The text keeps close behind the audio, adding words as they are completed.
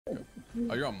Oh,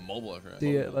 you're on mobile.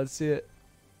 See it. Let's see it.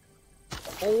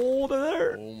 Oh, they're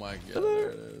there. Oh my god. There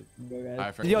it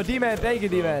is. Yo, D-Man, thank you,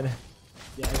 D-Man.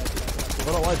 Yeah, I got you.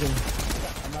 What a legend.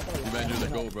 I'm not gonna lie. D-Man, you're the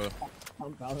goal, bro.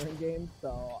 I'm Valorant game,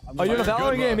 so I'm Oh, you're in a you're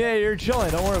Valorant good, game? bro. Yeah, you're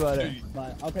chilling. Don't worry about it.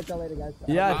 But I'll catch y'all later, guys.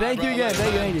 Yeah, thank you bro, again.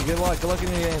 later, Thank you. Good luck. Good luck in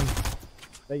your game.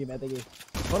 Thank you, man. Thank you.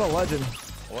 What a legend.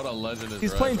 What a legend is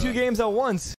He's Red, playing bro. 2 games at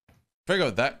once.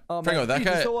 Franco, that Oh, Franco, man. that Dude,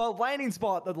 guy. So, landing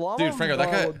spot, the llama? Dude, Franco,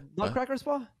 that guy. Nutcracker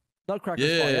spot? Nutcracker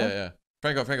Yeah, spot, yeah.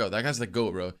 Franco, that guy's the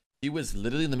GOAT, bro. He was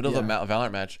literally in the middle of a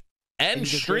Valorant match and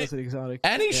he's streaming.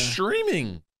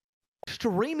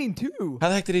 Streaming too. How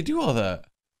the heck did he do all that?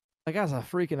 That guy's a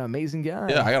freaking amazing guy.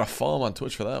 Yeah, I gotta follow him on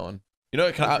Twitch for that one. You know,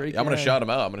 I'm gonna shout him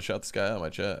out. I'm gonna shout this guy out in my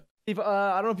chat. If,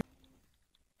 I don't know if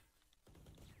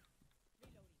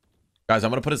Guys, I'm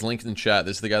gonna put his link in chat.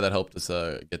 This is the guy that helped us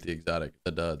get the exotic,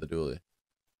 the duelie.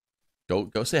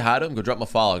 Go say hi to him. Go drop him a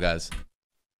follow, guys.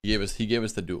 He gave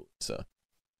us the duel, so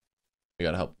we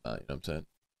gotta help him out. You know what I'm saying?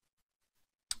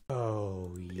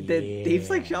 Oh yeah. Did Deeps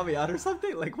like shout me out or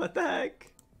something? Like what the heck?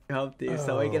 Help Deeps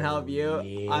so we can help you.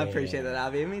 Yeah. I appreciate that,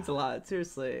 Abby. It means a lot.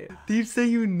 Seriously. Deeps say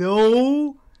you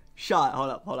know. Shot.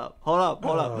 Hold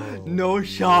up. No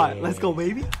shot. Let's go,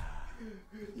 baby.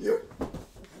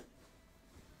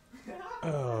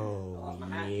 Oh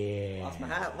yeah. Lost my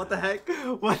hat. What the heck?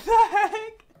 What the heck?